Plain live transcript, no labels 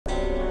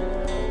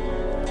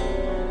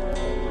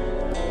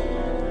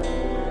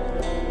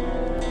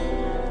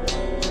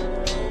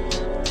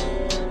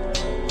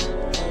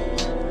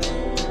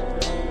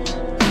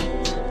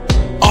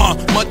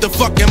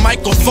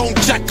microphone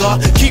checker.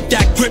 Keep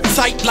that grip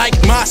tight like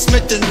my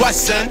Smith &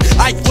 Wesson.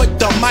 Ike with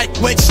the mic,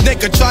 which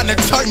nigga tryna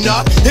turn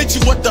up. Hit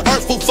you with the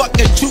hurtful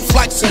fucking truth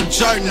like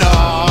Sojourner.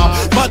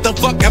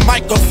 Motherfucking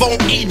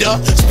microphone eater.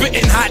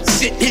 Spitting hot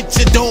shit, hit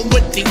your dome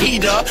with the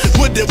heater.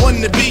 Wouldn't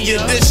wanna be in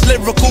this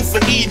lyrical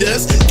for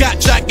eaters. Got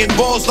Dragon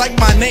Balls like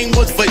my name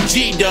was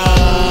Vegeta.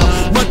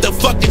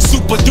 Motherfucking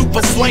super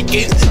duper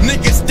swanking.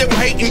 Niggas still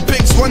hating,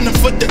 pigs running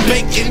for the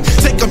bacon.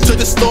 Take them to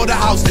the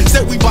slaughterhouse,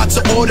 said we bout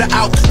to order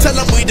out. Tell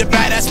them we the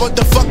badass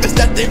motherfuckers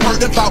that they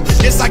heard about.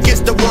 Yes, I guess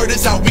the word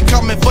is out. We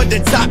coming for the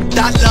top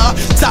dollar,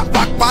 top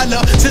rock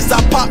baller. Since I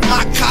popped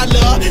my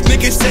collar,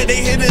 niggas say they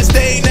hit us,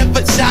 they ain't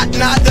never shot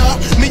nada.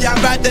 Me,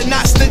 I'd rather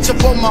not snitch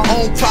up on my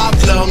own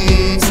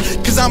problems,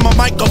 cause I'm a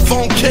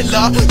microphone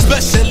killer.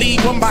 Especially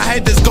when my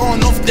head is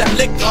gone off that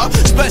liquor.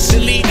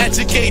 Especially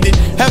educated,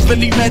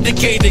 heavily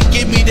medicated.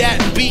 Give me that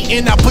beat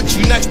and I put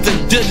you next to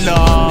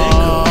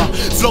Dilla.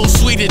 Flow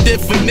sweeter than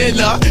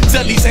vanilla.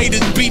 Tell these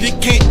haters beat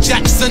it, Kent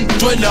Jackson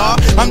Thriller.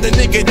 I'm the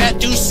nigga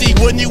that you see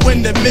when you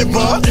in the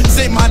mirror.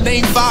 Say my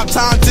name 5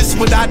 times, this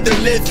what I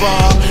deliver.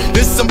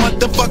 This a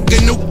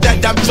motherfucking nuke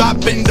that I'm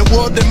dropping. The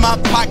world in my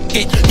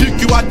pocket,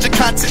 nuke you out your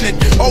continent.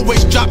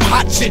 Always drop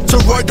hot shit,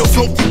 Toroidal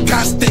flow be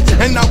constant.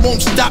 And I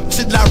won't stop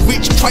till I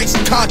reach Christ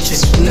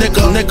conscious.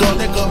 Nigga, nigga,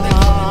 nigga,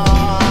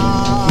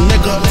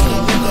 nigga,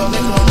 nigga,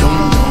 nigga.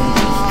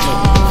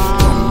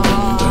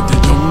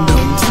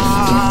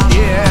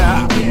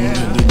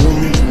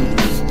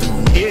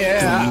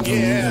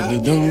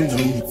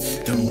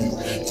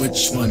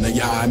 Which one of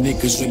y'all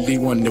niggas really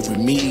want it with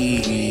me?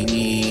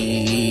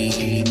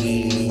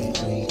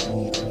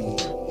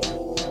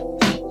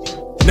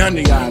 None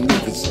of y'all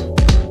niggas.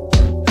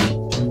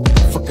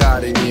 Fuck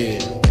out of here.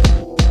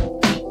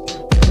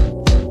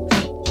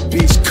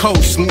 Beach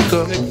Coast,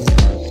 nigga.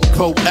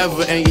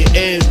 Forever in your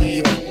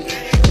area.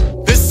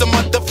 This a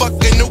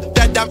motherfucking nuke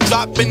that I'm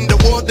dropping. The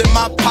world in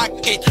my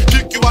pocket.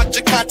 Kick you out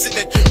your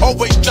continent.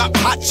 Always drop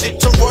hot shit.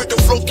 Toroidal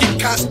flow keep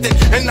constant.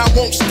 And I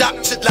won't stop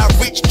till I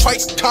reach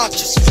Christ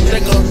conscious.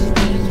 Nigga.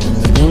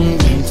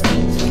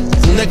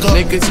 Nigga.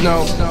 Niggas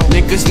know.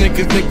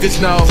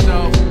 Niggas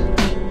know.